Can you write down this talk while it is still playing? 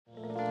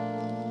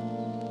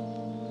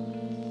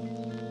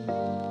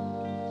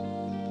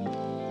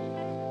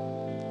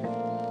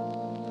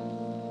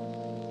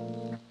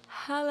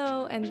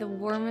and the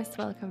warmest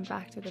welcome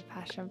back to the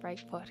Passion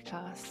Break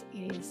podcast.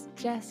 It is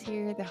Jess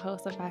here, the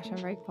host of Passion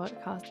Break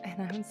podcast,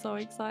 and I'm so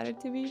excited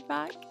to be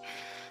back.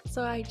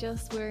 So I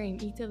just were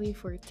in Italy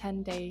for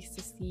 10 days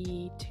to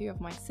see two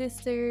of my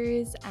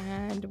sisters,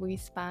 and we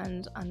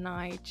spent a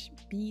night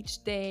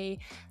beach day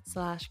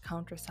 /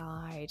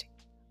 countryside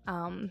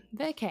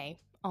vacay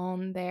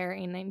on there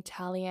in the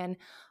Italian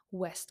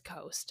west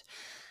coast.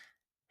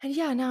 And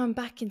yeah, now I'm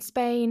back in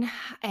Spain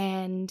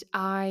and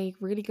I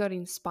really got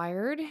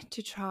inspired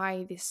to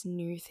try this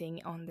new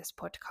thing on this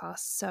podcast.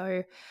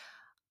 So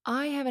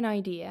I have an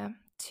idea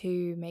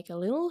to make a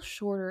little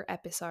shorter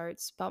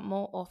episodes, but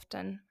more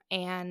often,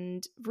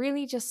 and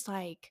really just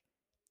like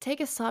take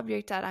a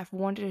subject that I've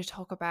wanted to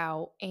talk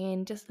about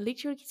and just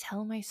literally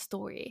tell my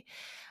story.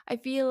 I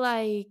feel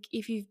like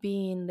if you've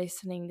been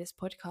listening this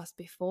podcast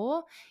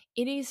before,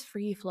 it is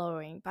free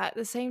flowing, but at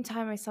the same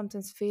time, I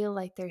sometimes feel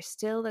like there's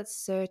still that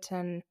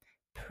certain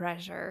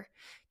pressure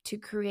to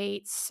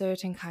create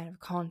certain kind of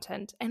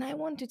content, and I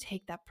want to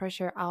take that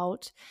pressure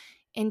out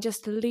and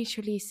just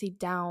literally sit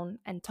down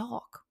and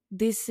talk.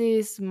 This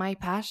is my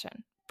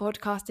passion.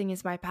 Podcasting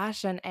is my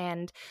passion,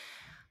 and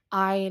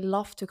I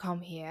love to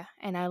come here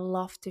and I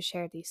love to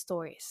share these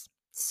stories.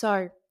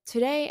 So,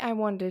 today I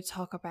wanted to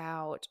talk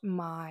about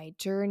my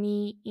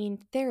journey in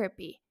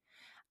therapy.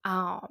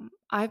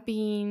 I've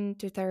been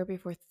to therapy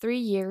for 3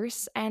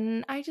 years,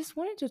 and I just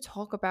wanted to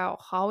talk about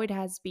how it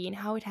has been,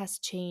 how it has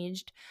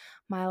changed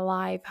my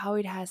life, how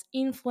it has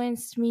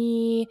influenced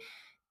me,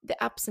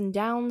 the ups and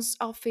downs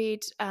of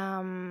it,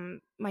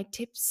 my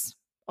tips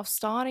of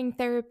starting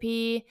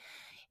therapy,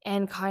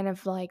 and kind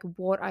of like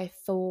what I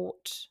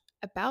thought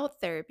about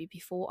therapy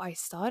before I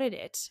started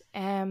it.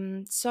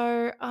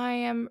 So I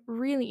am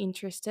really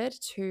interested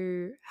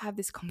to have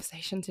this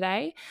conversation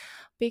today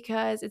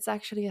because it's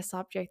actually a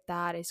subject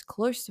that is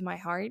close to my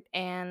heart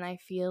and I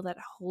feel that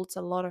holds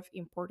a lot of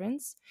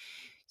importance.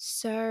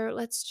 So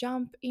let's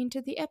jump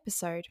into the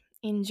episode.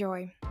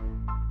 Enjoy.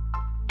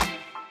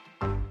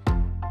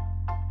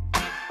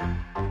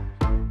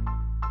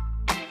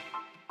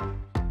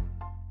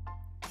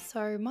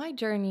 So, my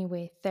journey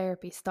with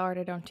therapy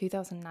started on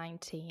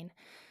 2019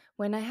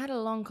 when I had a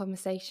long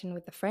conversation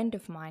with a friend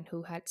of mine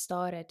who had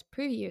started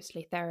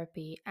previously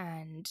therapy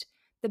and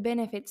the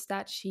benefits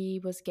that she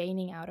was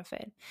gaining out of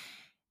it.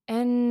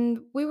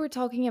 And we were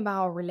talking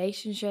about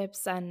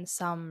relationships and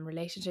some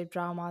relationship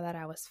drama that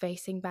I was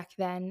facing back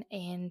then.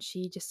 And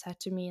she just said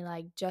to me,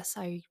 like, Jess,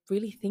 I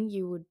really think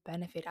you would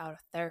benefit out of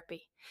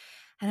therapy.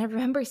 And I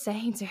remember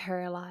saying to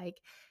her,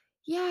 like,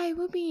 yeah, it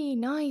would be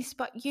nice,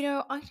 but I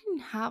didn't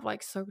have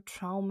like so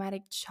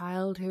traumatic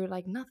childhood,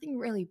 like nothing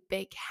really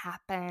big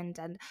happened,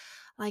 and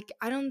like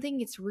I don't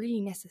think it's really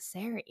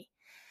necessary.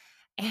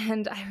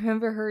 And I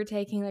remember her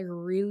taking like a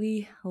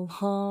really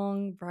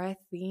long breath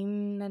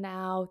in and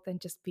out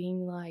and just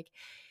being like,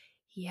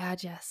 yeah,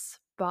 Jess,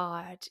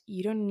 but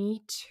you don't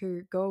need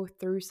to go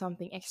through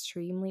something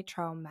extremely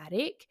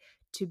traumatic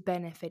to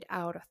benefit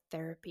out of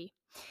therapy.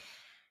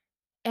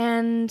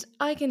 And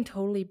I can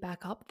totally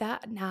back up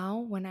that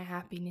now when I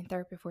have been in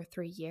therapy for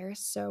 3 years.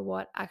 So,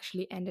 what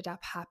actually ended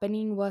up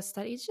happening was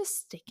that it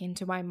just stick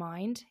into my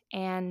mind.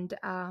 And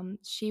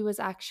she was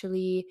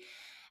actually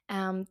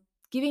um,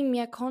 giving me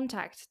a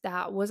contact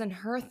that wasn't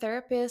her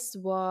therapist,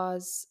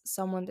 was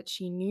someone that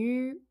she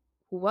knew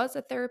who was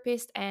a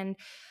therapist. And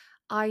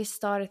I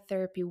started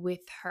therapy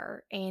with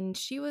her. And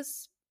she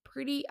was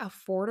pretty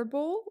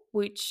affordable,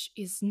 which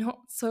is not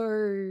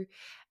so,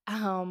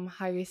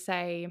 how you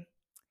say,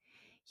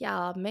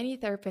 yeah, many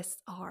therapists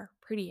are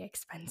pretty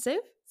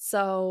expensive.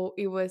 So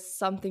it was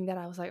something that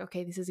I was like,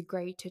 okay, this is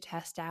great to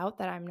test out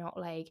that I'm not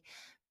like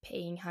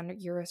paying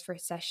 €100 for a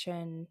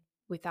session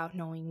without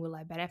knowing will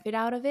I benefit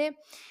out of it.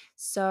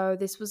 So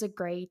this was a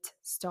great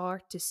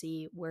start to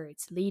see where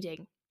it's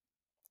leading.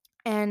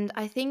 And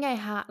I think I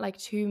had like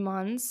 2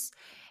 months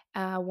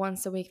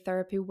once a week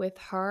therapy with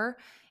her.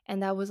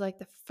 And that was like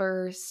the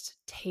first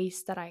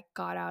taste that I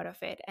got out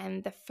of it.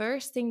 And the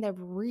first thing that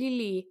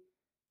really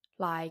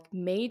like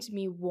made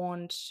me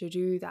want to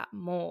do that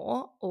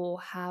more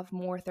or have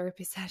more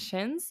therapy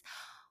sessions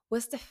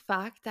was the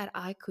fact that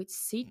I could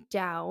sit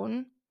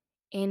down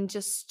and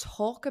just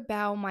talk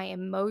about my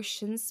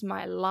emotions,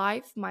 my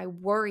life, my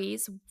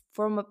worries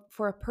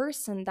for a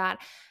person that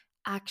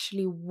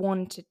actually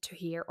wanted to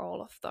hear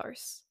all of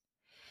those.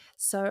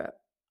 So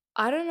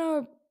I don't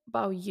know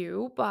about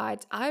you,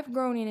 but I've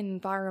grown in an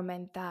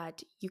environment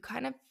that you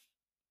kind of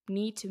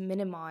need to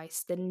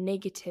minimize the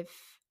negative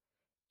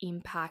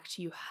impact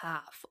you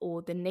have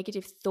or the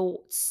negative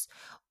thoughts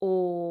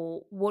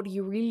or what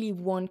you really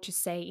want to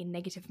say in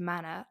negative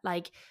manner,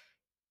 like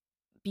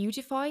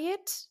beautify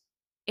it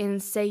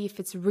and say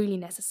if it's really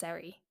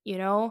necessary,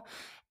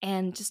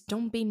 and just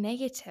don't be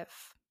negative.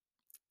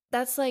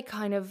 That's like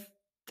kind of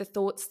the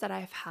thoughts that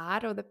I've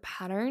had or the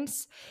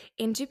patterns.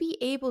 And to be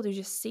able to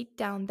just sit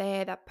down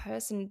there, that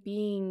person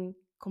being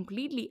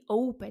completely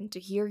open to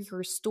hear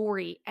your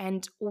story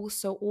and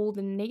also all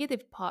the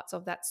negative parts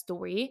of that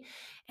story,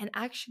 and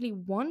actually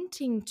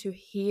wanting to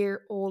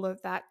hear all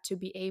of that to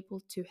be able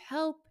to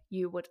help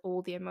you with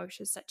all the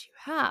emotions that you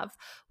have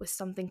with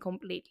something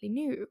completely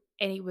new.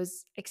 And it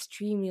was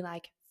extremely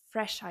like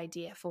fresh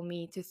idea for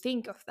me to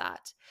think of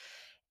that.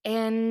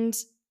 And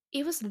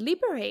it was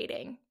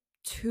liberating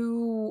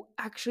to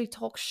actually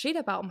talk shit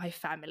about my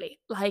family.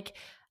 Like,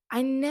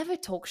 I never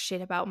talk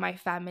shit about my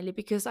family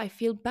because I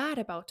feel bad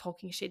about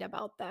talking shit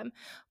about them.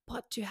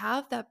 But to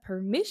have that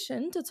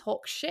permission to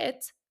talk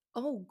shit,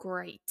 oh,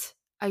 great.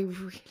 I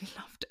really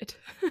loved it.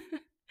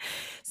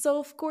 So,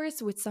 of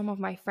course, with some of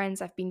my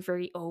friends, I've been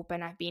very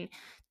open. I've been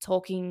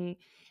talking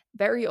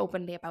very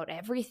openly about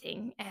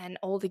everything and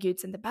all the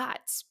goods and the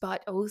bads.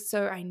 But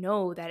also, I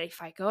know that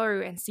if I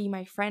go and see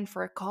my friend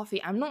for a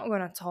coffee, I'm not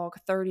going to talk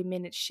 30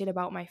 minutes shit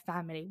about my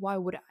family. Why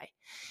would I?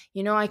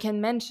 You know, I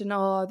can mention,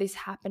 oh, this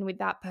happened with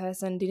that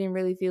person, didn't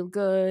really feel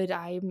good.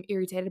 I'm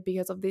irritated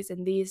because of this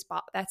and this,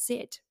 but that's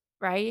it.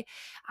 Right?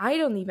 I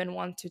don't even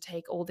want to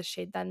take all the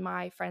shit that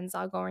my friends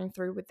are going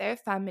through with their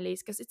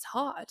families because it's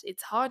hard.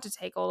 It's hard to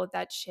take all of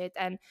that shit.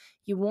 And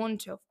you want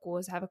to, of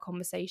course, have a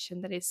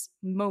conversation that is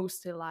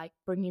mostly like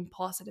bringing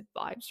positive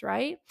vibes,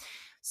 right?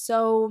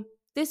 So,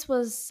 this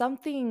was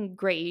something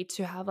great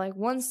to have like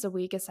once a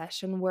week a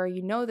session where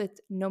you know that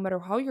no matter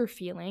how you're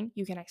feeling,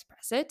 you can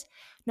express it.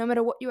 No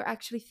matter what you're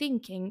actually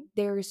thinking,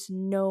 there is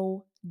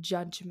no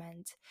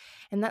judgment.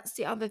 And that's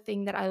the other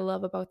thing that I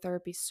love about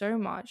therapy so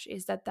much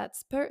is that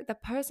the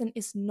person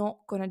is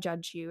not going to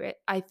judge you.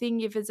 I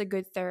think if it's a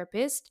good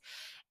therapist,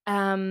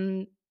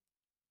 um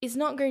is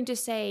not going to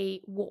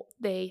say what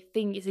they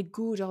think is a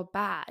good or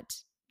bad.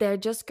 They're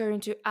just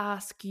going to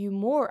ask you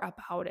more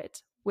about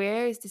it.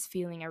 Where is this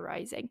feeling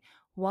arising?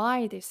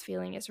 Why this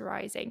feeling is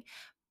arising?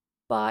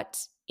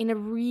 But in a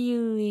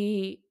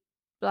really,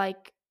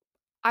 like,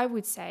 I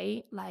would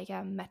say, like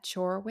a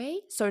mature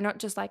way. So not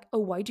just like, oh,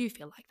 why do you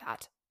feel like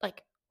that?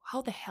 Like,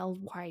 how the hell,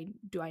 why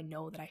do I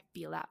know that I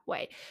feel that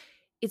way?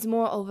 It's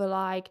more of a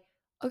like,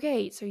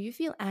 okay, so you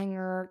feel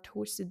anger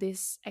towards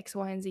this X,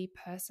 Y, and Z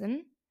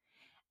person.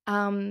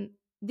 um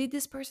did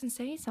this person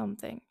say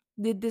something?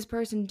 Did this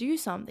person do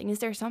something? Is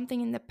there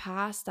something in the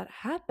past that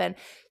happened?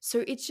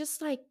 So it's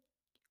just like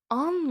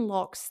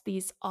unlocks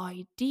these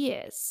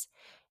ideas,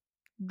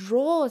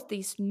 draws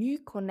these new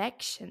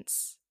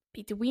connections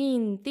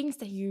between things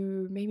that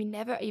you maybe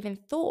never even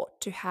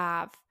thought to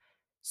have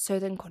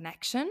certain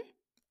connection.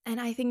 And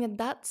I think that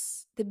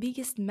that's the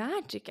biggest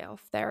magic of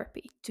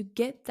therapy, to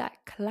get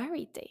that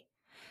clarity.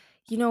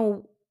 You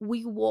know,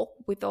 we walk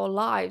with our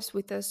lives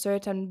with a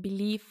certain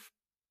belief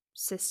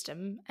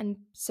system and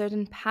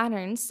certain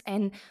patterns,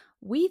 and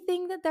we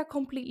think that they're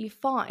completely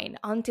fine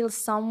until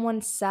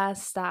someone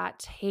says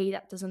that, hey,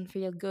 that doesn't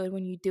feel good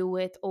when you do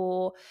it,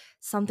 or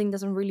something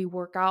doesn't really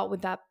work out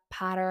with that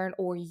pattern,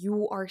 or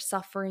you are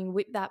suffering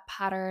with that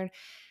pattern.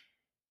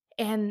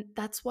 And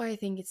that's why I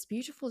think it's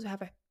beautiful to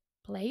have a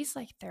place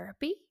like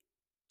therapy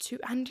to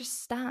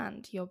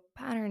understand your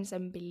patterns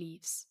and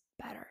beliefs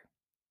better.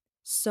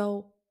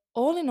 So,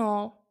 all in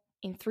all,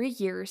 in 3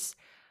 years,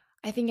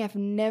 I think I've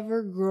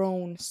never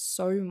grown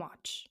so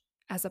much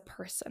as a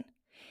person.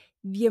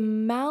 The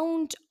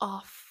amount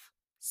of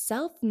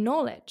self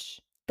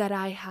knowledge that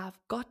I have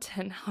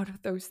gotten out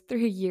of those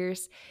 3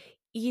 years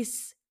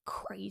is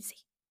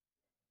crazy.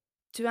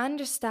 To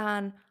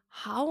understand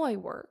how I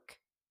work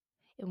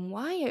and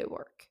why I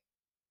work.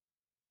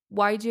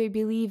 Why do I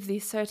believe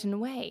this certain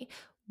way?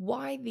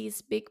 Why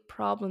these big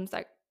problems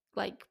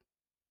like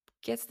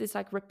gets this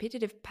like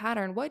repetitive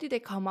pattern? Why do they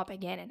come up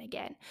again and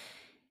again?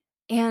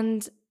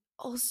 And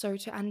also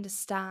to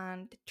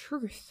understand the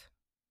truth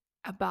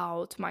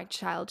about my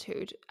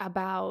childhood,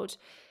 about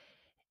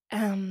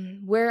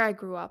where I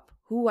grew up,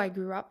 who I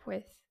grew up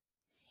with,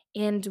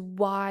 and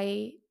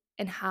why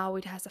and how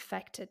it has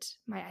affected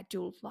my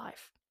adult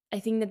life. I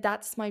think that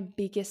that's my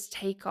biggest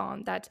take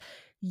on that.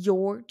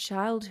 Your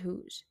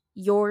childhood,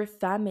 your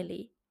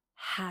family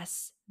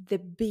has the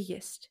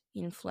biggest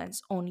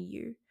influence on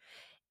you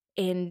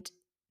and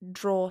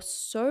draw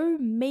so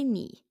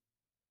many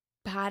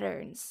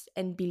patterns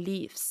and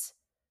beliefs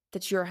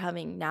that you're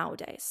having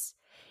nowadays,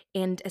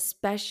 and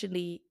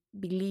especially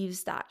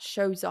beliefs that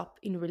shows up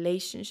in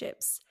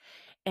relationships.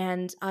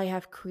 And I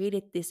have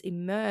created this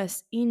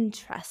immense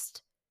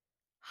interest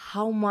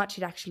how much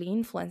it actually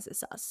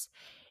influences us,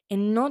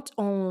 and not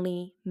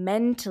only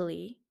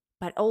mentally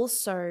but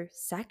also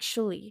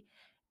sexually,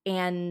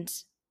 and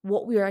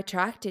what we are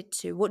attracted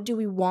to, what do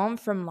we want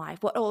from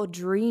life, what are our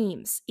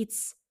dreams.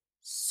 It's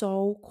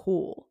so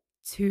cool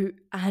to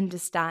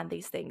understand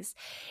these things.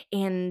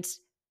 And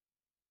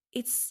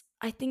it's,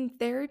 I think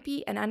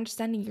therapy and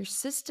understanding your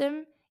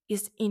system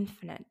is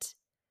infinite.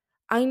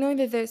 I know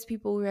that there's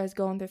people who has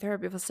gone through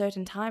therapy for a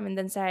certain time and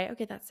then say,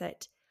 okay, that's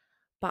it.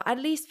 But at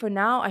least for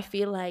now, I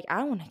feel like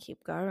I want to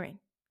keep going.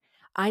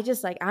 I'm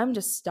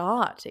just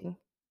starting.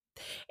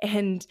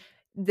 And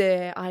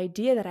the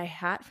idea that I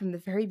had from the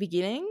very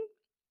beginning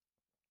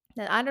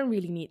that I don't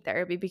really need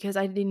therapy because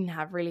I didn't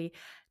have really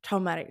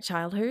traumatic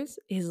childhoods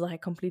is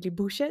like completely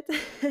bullshit.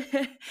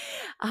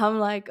 I'm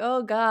like,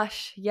 oh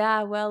gosh,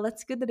 yeah, well,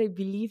 that's good that I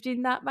believed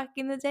in that back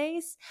in the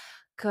days.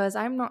 because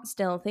I'm not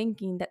still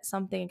thinking that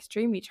something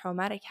extremely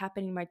traumatic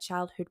happened in my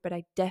childhood, but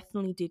I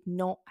definitely did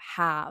not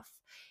have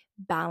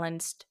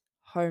balanced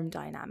home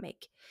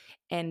dynamic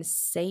and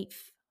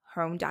safe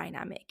home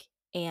dynamic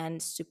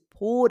and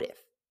supportive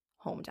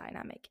home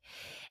dynamic.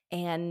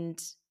 And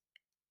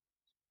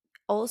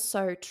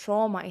also,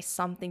 trauma is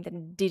something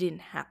that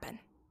didn't happen.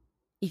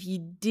 If you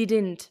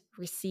didn't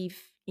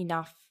receive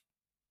enough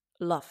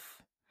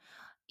love,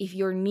 if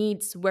your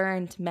needs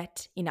weren't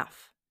met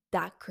enough,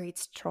 that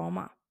creates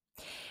trauma.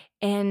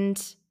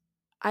 And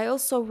I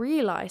also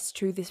realized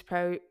through this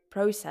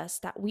process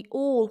that we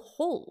all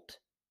hold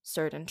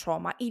certain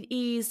trauma. It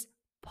is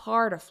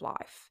part of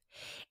life.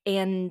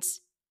 And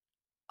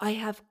I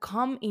have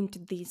come into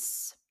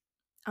this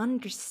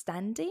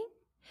understanding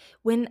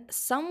when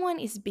someone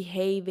is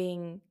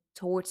behaving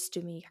towards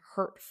to me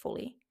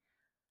hurtfully,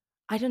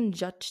 I don't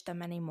judge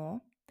them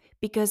anymore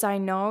because I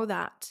know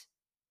that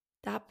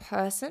that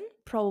person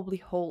probably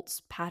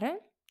holds pattern,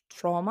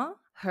 trauma,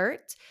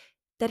 hurt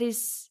that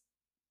is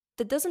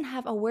that doesn't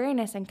have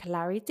awareness and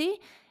clarity,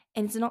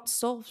 and it's not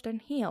solved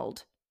and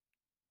healed.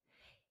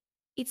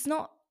 It's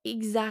not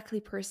exactly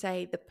per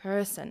se the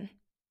person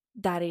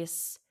that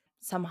is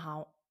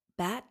somehow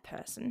bad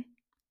person.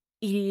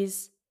 It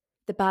is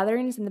the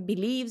patterns and the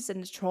beliefs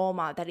and the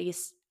trauma that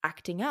is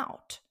acting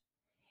out.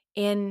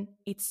 And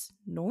it's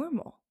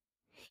normal.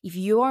 If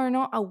you are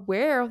not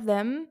aware of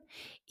them,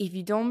 if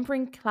you don't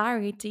bring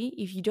clarity,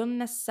 if you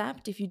don't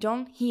accept, if you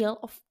don't heal,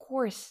 of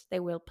course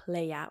they will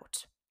play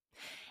out.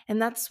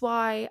 And that's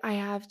why I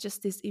have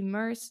just this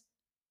immense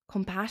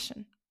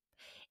compassion.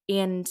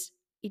 And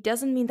it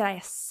doesn't mean that I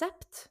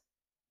accept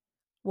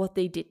what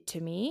they did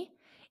to me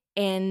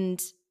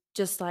and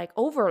just like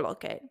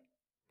overlook it.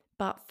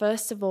 But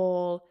first of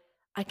all,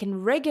 I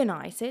can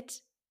recognize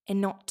it and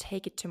not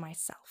take it to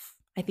myself.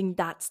 I think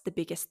that's the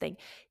biggest thing.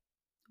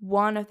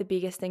 One of the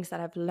biggest things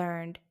that I've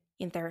learned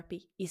in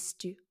therapy is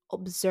to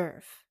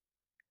observe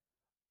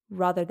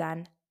rather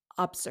than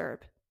observe.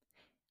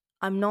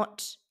 I'm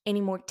not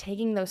anymore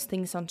taking those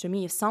things onto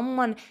me. If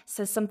someone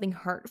says something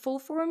hurtful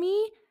for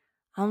me,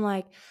 I'm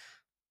like,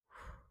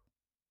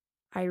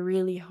 I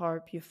really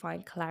hope you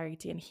find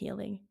clarity and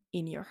healing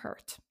in your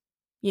hurt.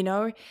 You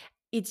know,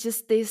 it's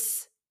just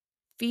this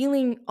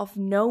feeling of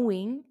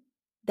knowing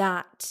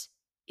that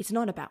it's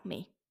not about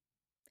me.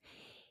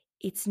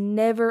 It's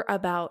never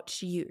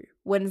about you.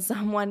 When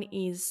someone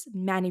is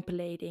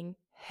manipulating,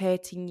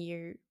 hurting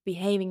you,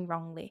 behaving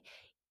wrongly,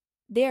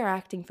 they're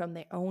acting from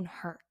their own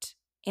hurt.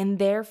 And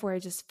therefore, I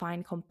just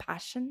find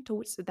compassion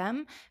towards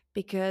them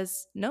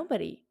because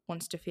nobody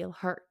wants to feel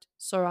hurt.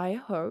 So I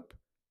hope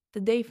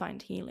that they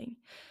find healing.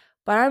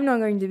 But I'm not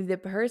going to be the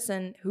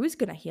person who's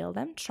going to heal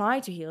them, try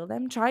to heal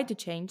them, try to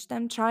change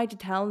them, try to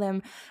tell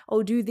them,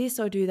 oh, do this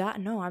or do that.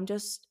 No, I'm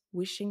just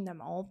wishing them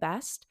all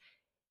best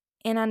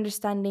and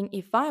understanding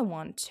if I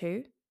want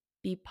to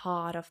be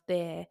part of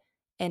their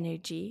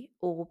energy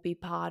or be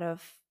part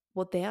of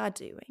what they are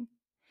doing.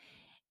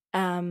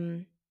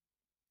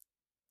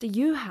 Do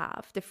you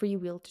have the free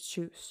will to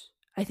choose?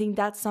 I think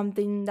that's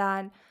something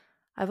that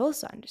I've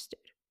also understood,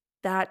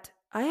 that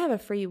I have a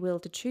free will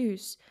to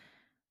choose.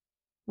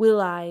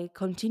 Will I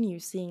continue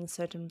seeing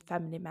certain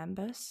family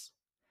members?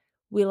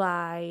 Will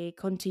I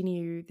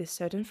continue this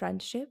certain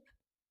friendship,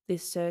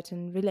 this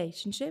certain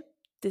relationship,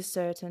 this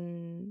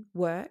certain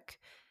work,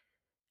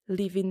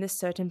 live in this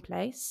certain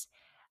place?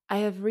 I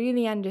have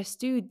really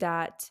understood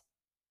that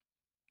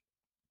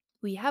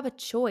we have a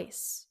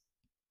choice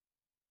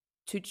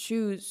to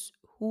choose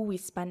who we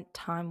spend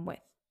time with.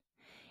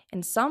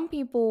 And some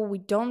people, we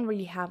don't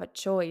really have a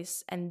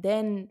choice. And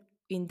then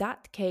in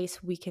that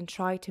case, we can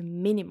try to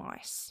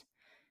minimize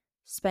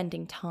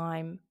spending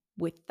time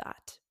with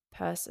that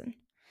person.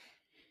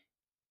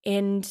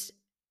 And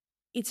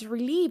it's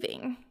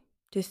relieving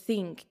to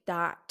think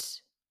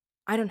that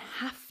I don't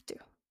have to.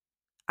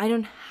 I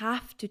don't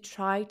have to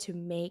try to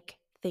make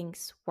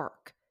things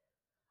work.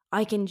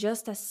 I can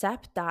just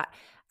accept that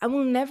I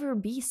will never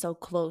be so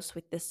close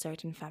with this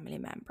certain family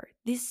member.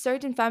 This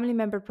certain family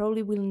member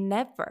probably will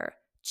never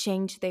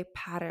change their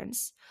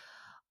patterns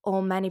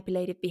or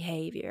manipulative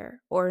behavior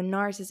or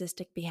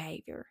narcissistic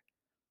behavior.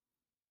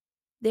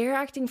 They're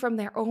acting from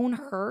their own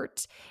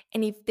hurt.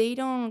 And if they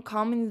don't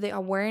come in the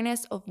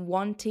awareness of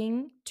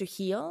wanting to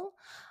heal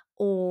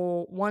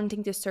or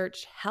wanting to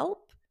search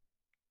help,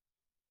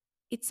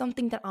 it's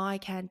something that I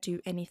can't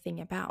do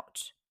anything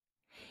about.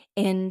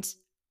 And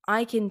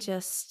I can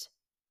just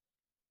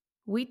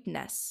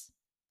witness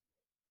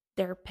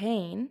their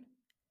pain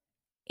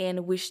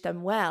and wish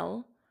them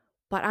well,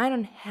 but I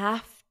don't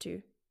have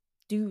to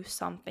do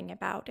something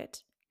about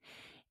it.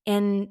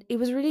 And it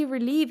was really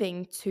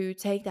relieving to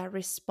take that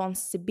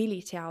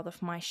responsibility out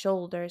of my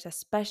shoulders,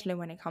 especially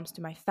when it comes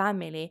to my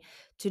family,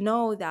 to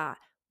know that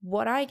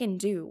what I can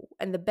do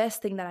and the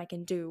best thing that I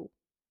can do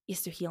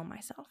is to heal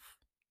myself.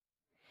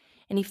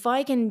 And if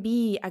I can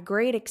be a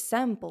great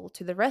example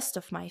to the rest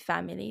of my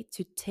family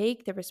to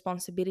take the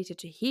responsibility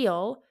to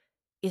heal,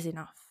 is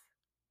enough.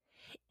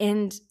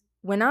 And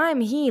when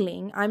I'm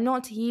healing, I'm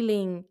not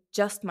healing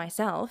just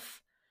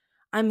myself.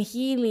 I'm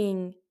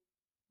healing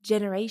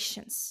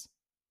generations,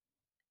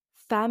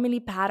 family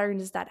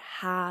patterns that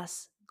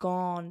has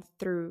gone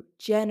through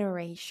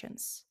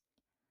generations.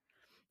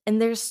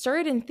 And there's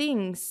certain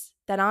things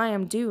that I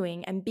am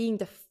doing and being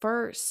the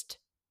first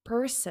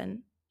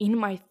person in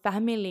my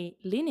family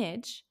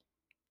lineage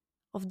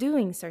of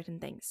doing certain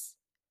things.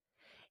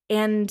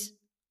 And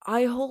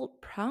I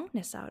hold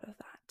proudness out of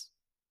that.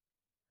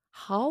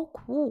 How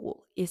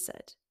cool is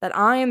it that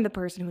I am the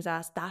person who's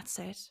asked, that's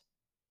it.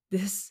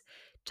 This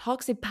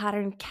toxic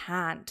pattern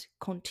can't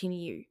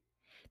continue.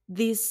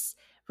 This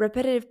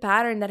repetitive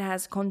pattern that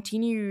has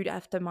continued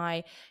after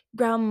my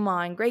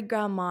grandma and great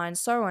grandma and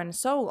so on and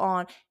so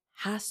on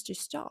has to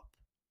stop.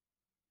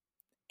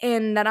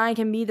 And that I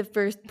can be the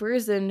first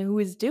person who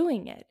is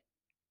doing it.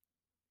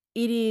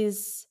 It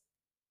is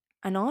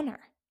an honor,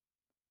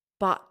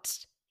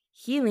 but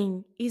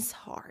healing is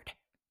hard.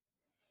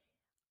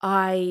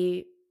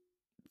 I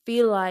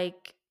feel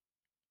like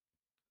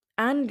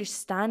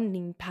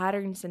understanding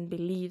patterns and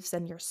beliefs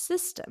and your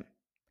system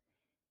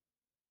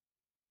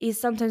is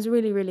sometimes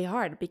really, really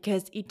hard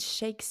because it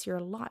shakes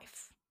your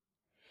life.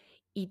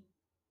 It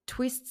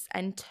twists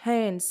and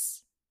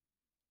turns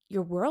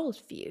your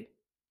worldview.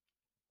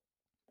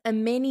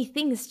 And many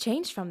things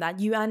change from that.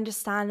 You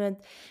understand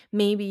that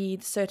maybe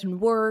the certain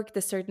work,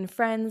 the certain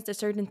friends, the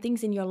certain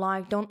things in your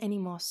life don't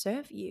anymore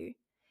serve you.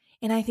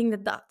 And I think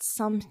that that's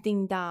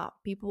something that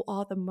people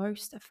are the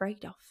most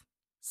afraid of,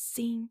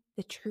 seeing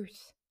the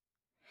truth.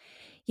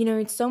 You know,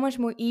 it's so much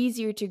more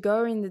easier to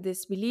go into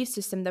this belief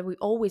system that we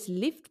always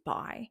lived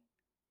by,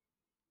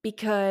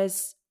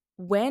 because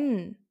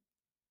when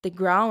the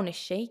ground is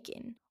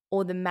shaken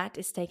or the mat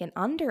is taken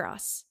under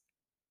us,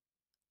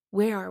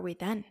 where are we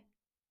then?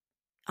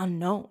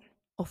 Unknown.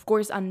 Of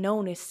course,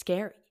 unknown is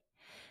scary.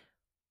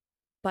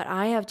 But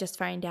I have just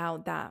found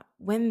out that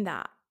when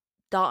that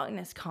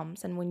darkness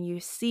comes and when you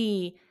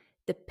see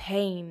the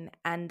pain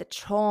and the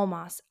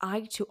traumas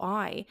eye to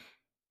eye,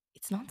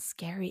 it's not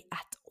scary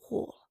at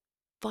all.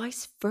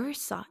 Vice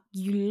versa.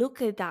 You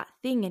look at that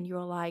thing and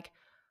you're like,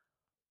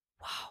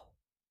 wow.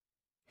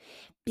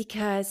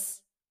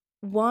 Because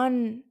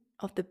one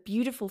of the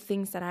beautiful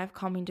things that I've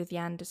come into the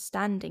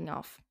understanding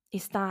of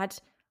is that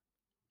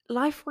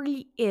life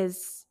really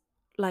is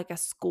like a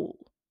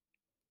school.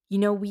 You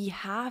know, we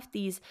have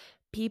these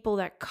people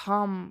that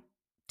come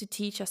to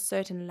teach us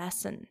certain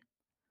lesson.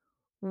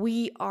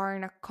 We are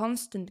in a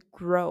constant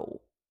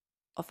grow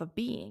of a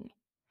being.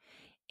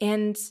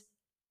 And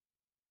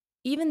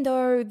even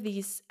though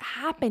these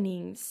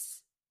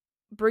happenings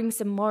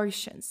brings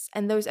emotions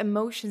and those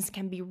emotions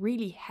can be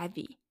really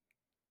heavy,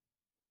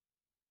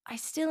 I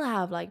still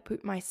have like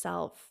put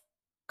myself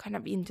kind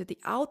of into the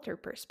outer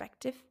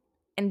perspective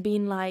and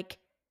being like,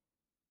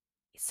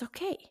 it's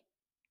okay.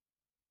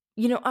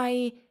 You know,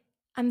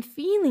 I'm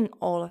feeling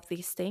all of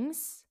these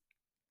things,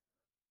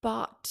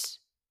 but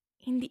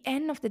in the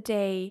end of the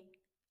day,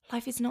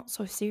 life is not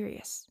so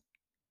serious.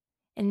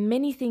 And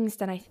many things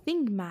that I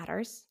think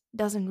matters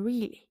doesn't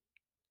really.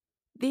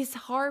 This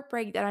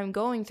heartbreak that I'm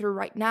going through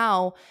right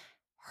now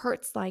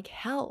hurts like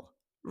hell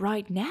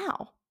right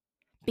now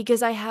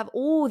because I have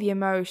all the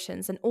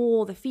emotions and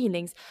all the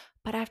feelings.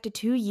 But after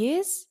 2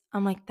 years,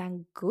 I'm like,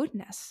 thank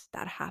goodness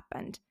that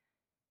happened.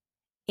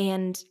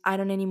 And I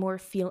don't anymore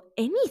feel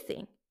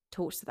anything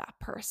towards that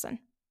person.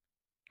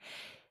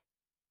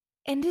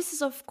 And this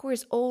is, of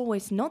course,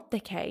 always not the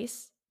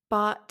case,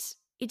 but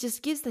it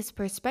just gives this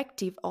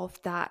perspective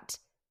of that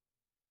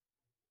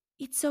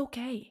it's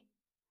okay.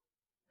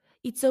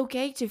 It's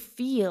okay to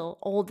feel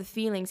all the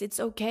feelings. It's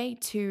okay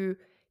to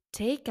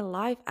take a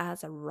life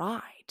as a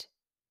ride.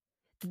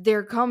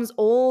 There comes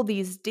all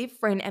these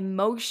different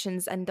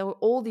emotions and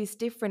all these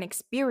different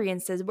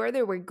experiences,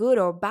 whether we're good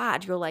or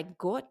bad. You're like,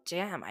 God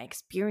damn, I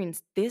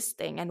experienced this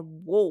thing,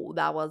 and whoa,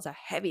 that was a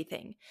heavy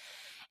thing.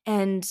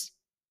 And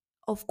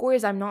of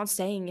course, I'm not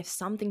saying if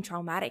something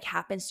traumatic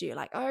happens to you,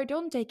 like, oh,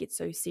 don't take it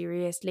so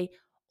seriously.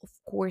 Of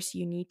course,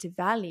 you need to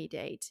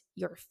validate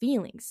your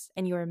feelings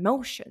and your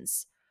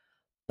emotions,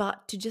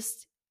 but to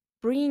just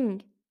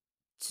bring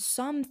to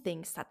some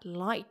things that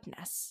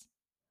lightness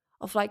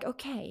of like,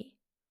 okay,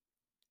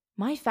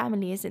 my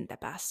family isn't the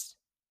best.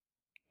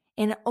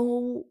 And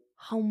oh,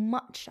 how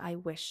much I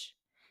wish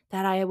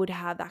that I would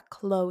have that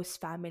close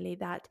family,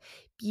 that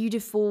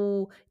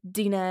beautiful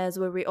dinners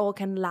where we all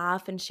can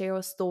laugh and share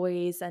our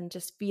stories and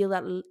just feel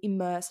that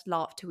immersed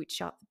love to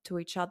each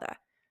other.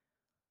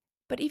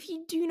 But if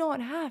you do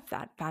not have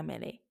that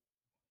family,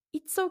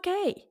 it's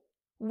okay.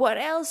 What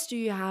else do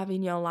you have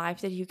in your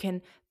life that you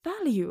can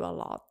value a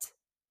lot?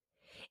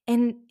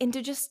 And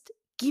to just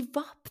give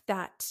up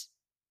that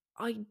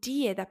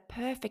idea, that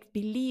perfect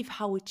belief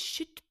how it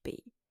should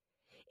be,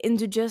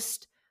 into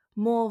just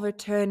more of a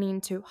turn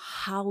into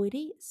how it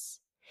is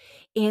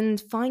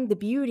and find the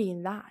beauty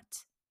in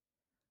that.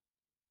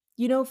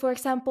 You know, for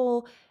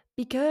example,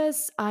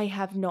 because I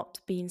have not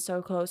been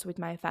so close with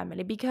my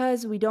family,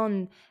 because we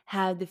don't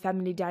have the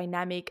family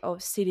dynamic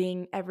of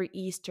sitting every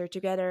Easter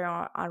together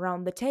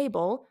around the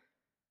table,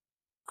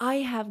 I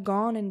have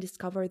gone and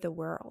discovered the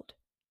world.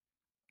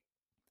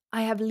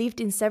 I have lived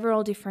in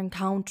several different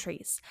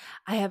countries.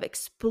 I have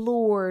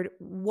explored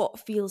what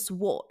feels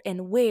what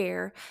and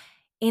where,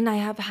 and I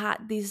have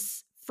had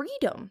this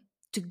freedom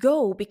to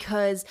go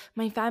because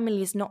my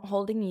family is not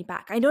holding me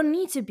back. I don't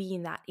need to be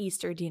in that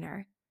Easter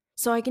dinner.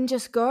 So I can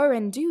just go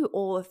and do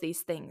all of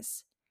these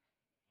things.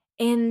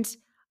 And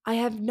I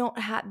have not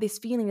had this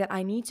feeling that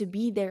I need to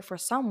be there for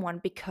someone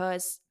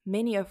because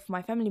many of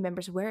my family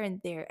members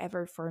weren't there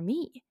ever for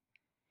me.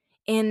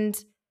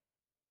 And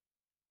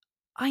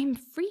I'm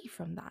free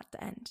from that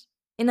end.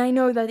 And I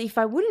know that if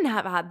I wouldn't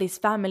have had this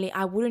family,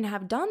 I wouldn't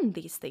have done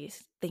these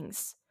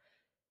things.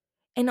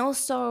 And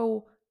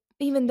also,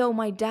 even though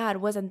my dad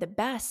wasn't the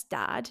best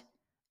dad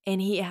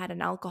and he had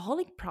an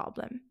alcoholic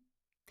problem,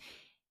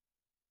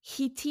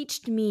 he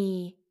taught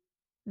me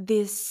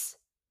this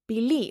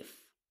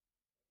belief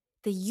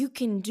that you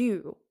can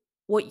do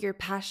what you're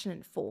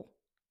passionate for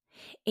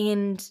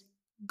and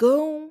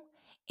go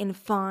and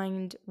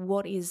find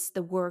what is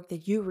the work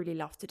that you really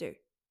love to do.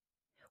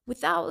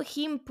 Without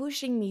him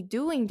pushing me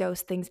doing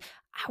those things,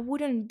 I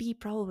wouldn't be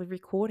probably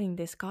recording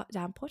this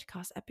goddamn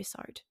podcast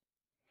episode.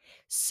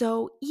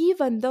 So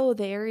even though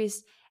there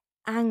is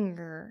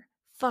anger,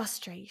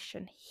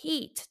 frustration,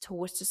 hate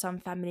towards some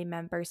family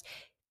members,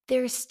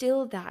 there's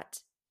still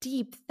that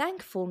deep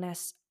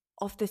thankfulness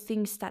of the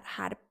things that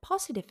had a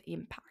positive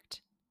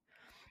impact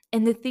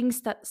and the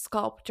things that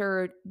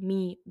sculpted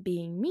me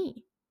being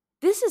me.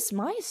 This is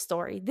my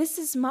story. This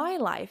is my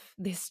life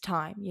this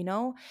time, you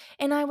know?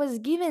 And I was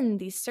given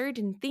these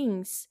certain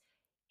things.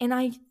 And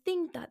I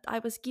think that I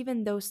was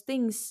given those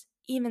things,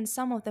 even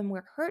some of them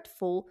were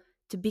hurtful,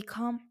 to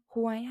become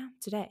who I am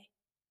today.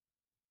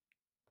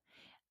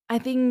 I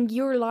think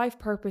your life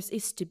purpose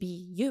is to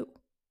be you.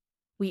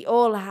 We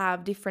all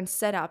have different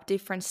setup,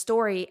 different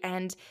story,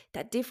 and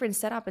that different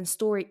setup and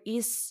story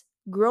is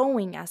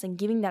growing us and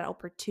giving that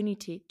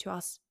opportunity to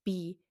us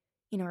be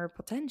in our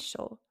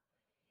potential.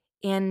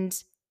 And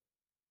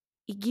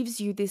it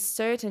gives you these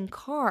certain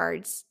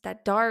cards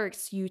that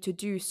directs you to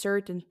do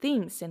certain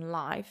things in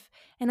life.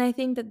 And I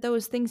think that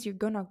those things you're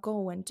gonna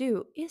go and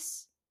do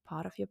is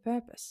part of your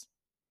purpose.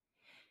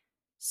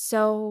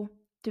 So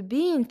to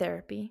be in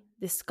therapy,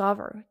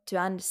 discover, to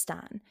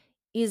understand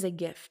is a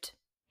gift.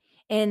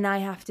 And I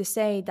have to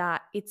say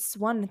that it's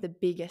one of the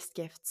biggest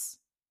gifts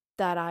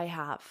that I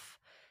have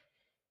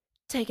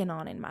taken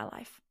on in my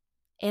life.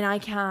 And I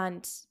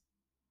can't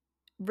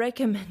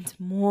recommend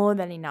more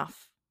than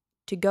enough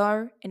to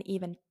go and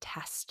even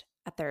test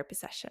a therapy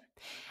session.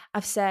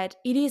 I've said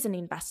it is an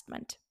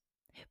investment,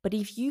 but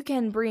if you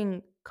can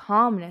bring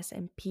calmness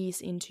and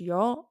peace into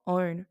your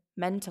own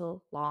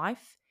mental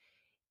life,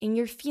 in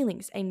your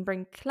feelings, and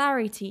bring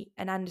clarity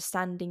and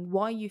understanding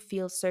why you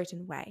feel a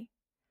certain way.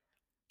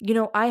 You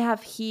know, I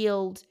have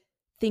healed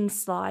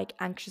things like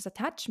anxious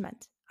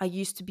attachment. I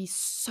used to be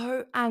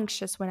so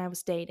anxious when I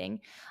was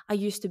dating. I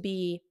used to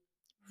be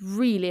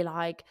really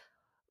like,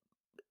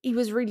 it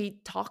was really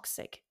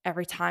toxic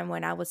every time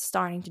when I was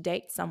starting to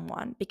date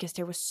someone because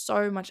there was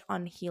so much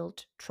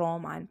unhealed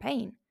trauma and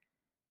pain.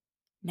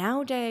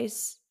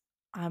 Nowadays,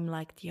 I'm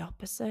like the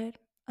opposite.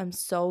 I'm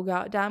so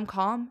goddamn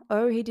calm.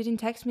 Oh, he didn't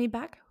text me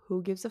back.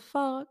 Who gives a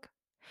fuck?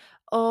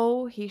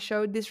 Oh, he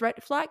showed this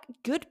red flag.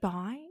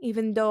 Goodbye.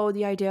 Even though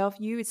the idea of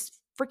you is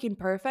freaking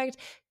perfect.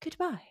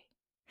 Goodbye.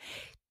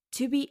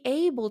 To be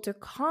able to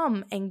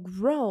come and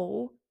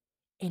grow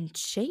and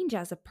change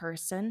as a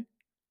person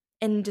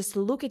and just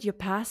look at your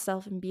past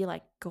self and be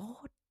like,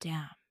 God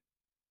damn.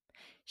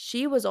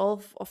 She was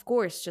all, of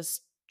course,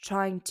 just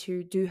trying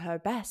to do her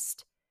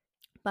best.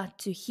 But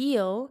to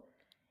heal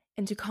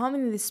and to come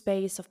in this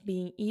space of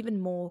being even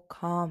more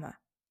calmer,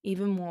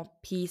 even more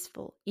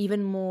peaceful,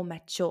 even more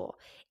mature,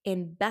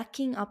 and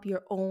backing up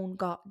your own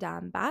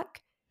goddamn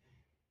back,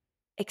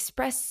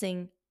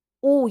 expressing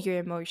all your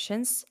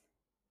emotions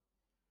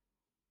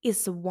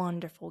is a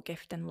wonderful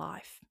gift in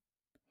life.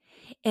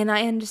 And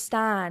I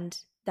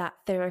understand that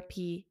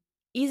therapy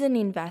is an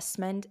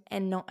investment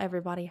and not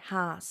everybody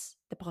has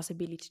the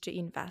possibility to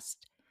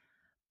invest.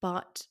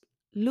 But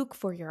look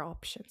for your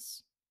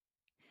options.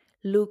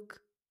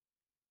 Look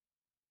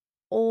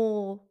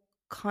all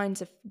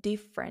kinds of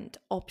different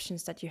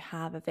options that you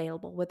have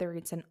available, whether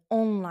it's an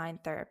online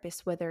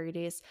therapist, whether it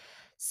is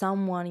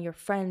someone your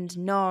friend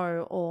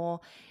know, or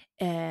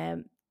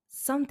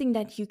something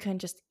that you can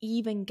just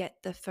even get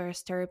the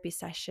first therapy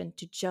session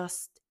to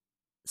just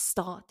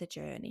start the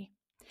journey.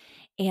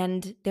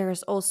 And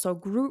there's also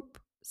group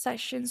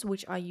sessions,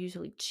 which are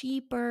usually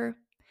cheaper.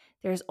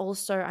 There's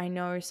also, I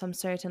know, some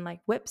certain like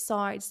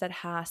websites that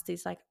has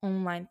these like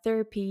online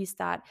therapies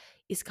that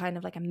is kind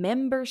of like a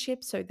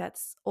membership. So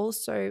that's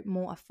also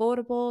more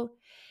affordable.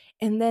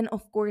 And then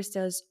of course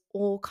there's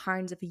all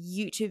kinds of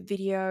YouTube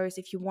videos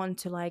if you want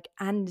to like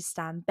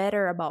understand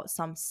better about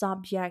some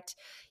subject.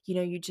 You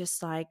know, you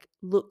just like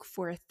look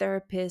for a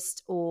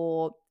therapist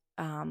or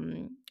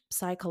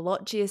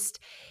psychologist,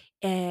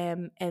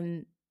 and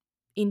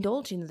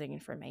indulge in the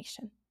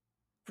information,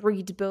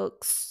 read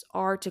books,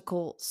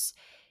 articles,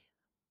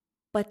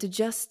 but to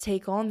just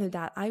take on to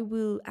that, I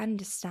will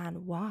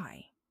understand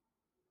why.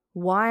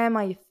 Why am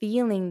I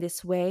feeling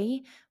this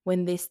way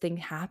when this thing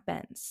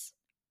happens?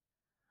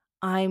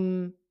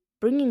 I'm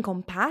bringing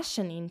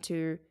compassion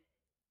into,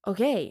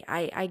 okay,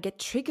 I get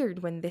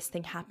triggered when this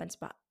thing happens,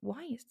 but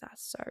why is that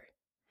so?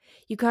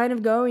 You kind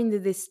of go into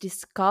this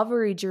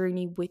discovery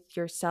journey with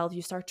yourself.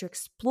 You start to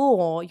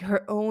explore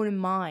your own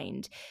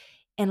mind.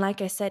 And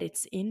like I said,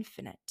 it's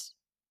infinite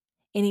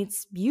and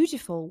it's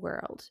beautiful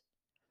world.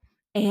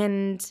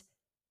 And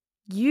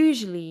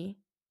usually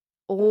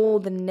all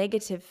the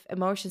negative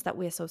emotions that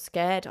we're so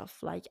scared of,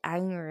 like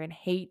anger and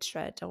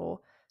hatred or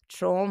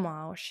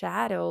trauma or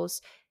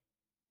shadows,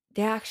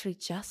 they're actually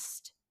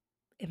just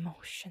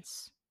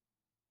emotions.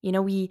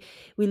 We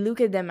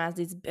look at them as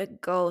these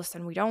big ghosts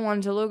and we don't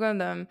want to look at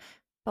them.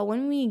 But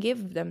when we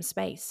give them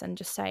space and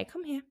just say,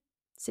 come here,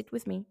 sit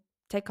with me,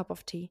 take a cup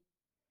of tea,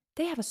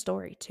 they have a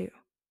story too.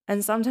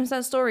 And sometimes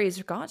that story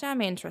is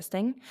goddamn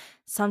interesting.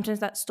 Sometimes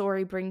that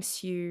story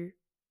brings you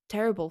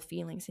terrible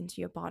feelings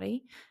into your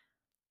body.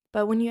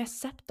 But when you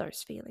accept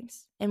those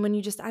feelings and when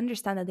you just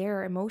understand that there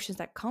are emotions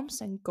that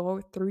comes and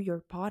go through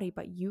your body,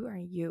 but you are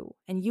you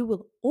and you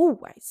will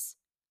always,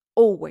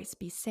 always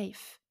be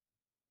safe.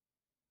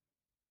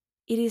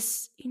 It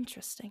is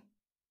interesting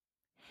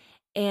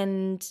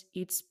and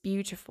it's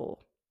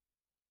beautiful.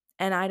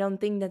 And I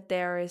don't think that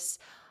there is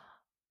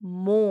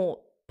more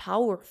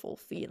powerful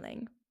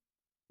feeling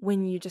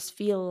when you just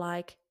feel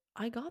like,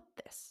 I got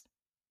this.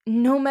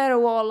 No matter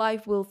what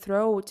life will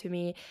throw to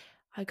me,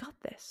 I got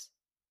this.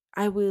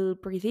 I will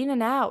breathe in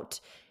and out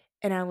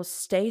and I will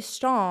stay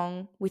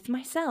strong with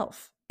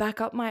myself, back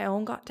up my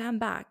own goddamn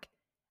back,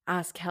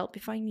 ask help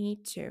if I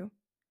need to,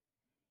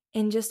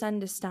 and just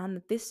understand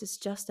that this is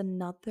just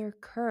another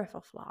curve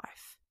of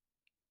life.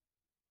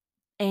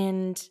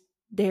 And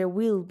there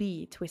will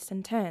be twists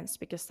and turns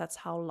because that's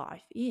how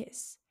life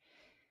is.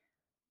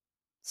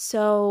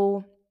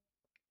 So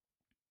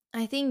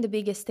I think the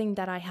biggest thing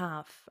that I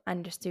have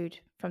understood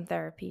from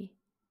therapy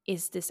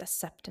is this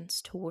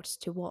acceptance towards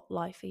to what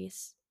life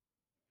is.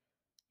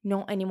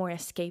 Not anymore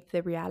escape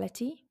the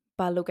reality,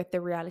 but look at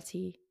the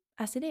reality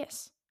as it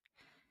is.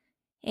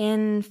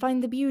 And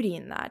find the beauty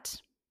in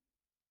that.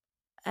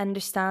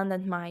 Understand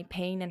that my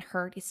pain and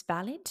hurt is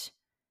valid.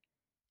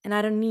 And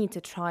I don't need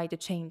to try to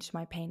change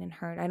my pain and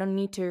hurt. I don't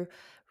need to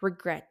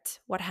regret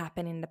what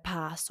happened in the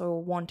past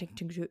or wanting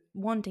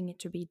it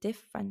to be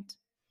different.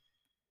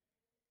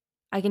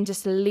 I can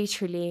just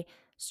literally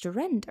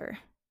surrender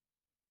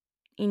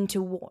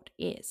into what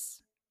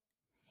is.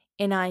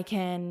 And I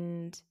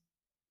can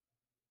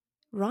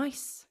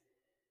rise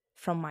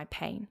from my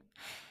pain.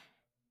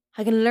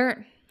 I can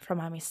learn from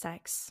my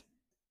mistakes.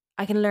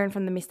 I can learn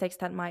from the mistakes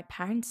that my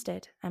parents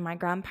did and my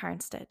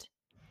grandparents did.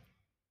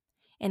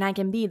 And I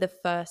can be the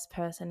first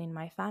person in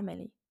my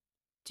family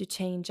to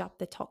change up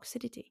the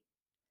toxicity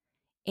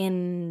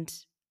and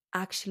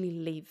actually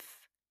leave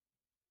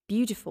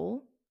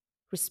beautiful,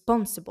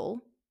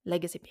 responsible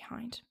legacy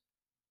behind.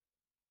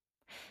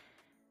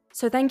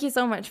 So thank you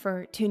so much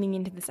for tuning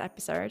into this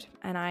episode,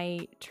 and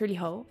I truly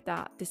hope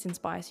that this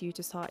inspires you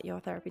to start your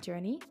therapy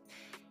journey.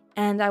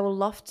 And I would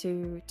love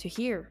to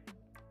hear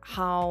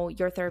how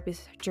your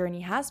therapist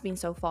journey has been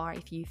so far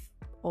if you've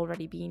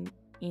already been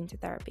into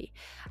therapy.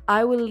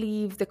 I will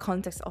leave the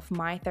context of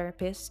my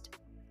therapist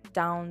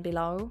down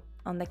below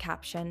on the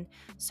caption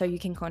so you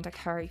can contact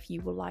her if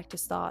you would like to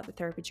start the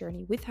therapy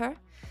journey with her.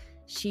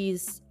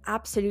 She's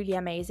absolutely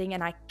amazing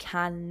and I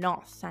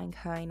cannot thank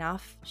her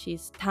enough.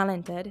 She's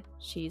talented,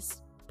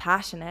 she's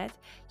passionate,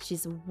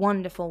 she's a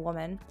wonderful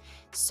woman.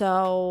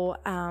 So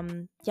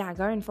go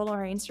and follow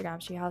her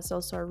Instagram. She has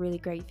also really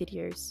great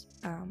videos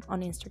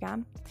on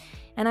Instagram.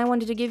 And I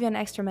wanted to give you an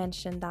extra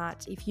mention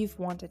that if you've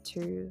wanted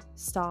to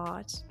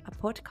start a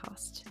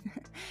podcast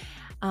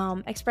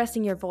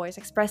expressing your voice,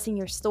 expressing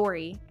your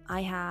story,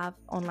 I have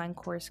an online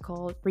course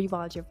called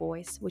Rewild Your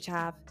Voice, which I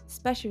have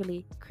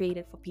specially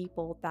created for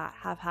people that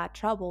have had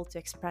trouble to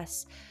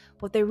express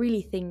what they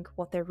really think,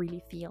 what they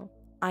really feel.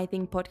 I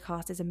think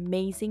podcast is an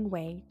amazing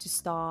way to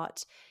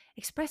start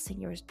expressing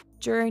your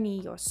journey,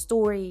 your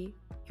story,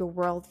 your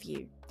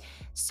worldview.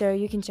 So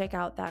you can check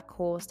out that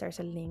course. There's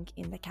a link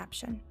in the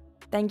caption.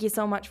 Thank you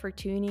so much for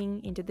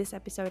tuning into this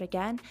episode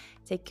again.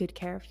 Take good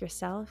care of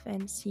yourself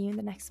and see you in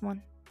the next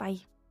one. Bye.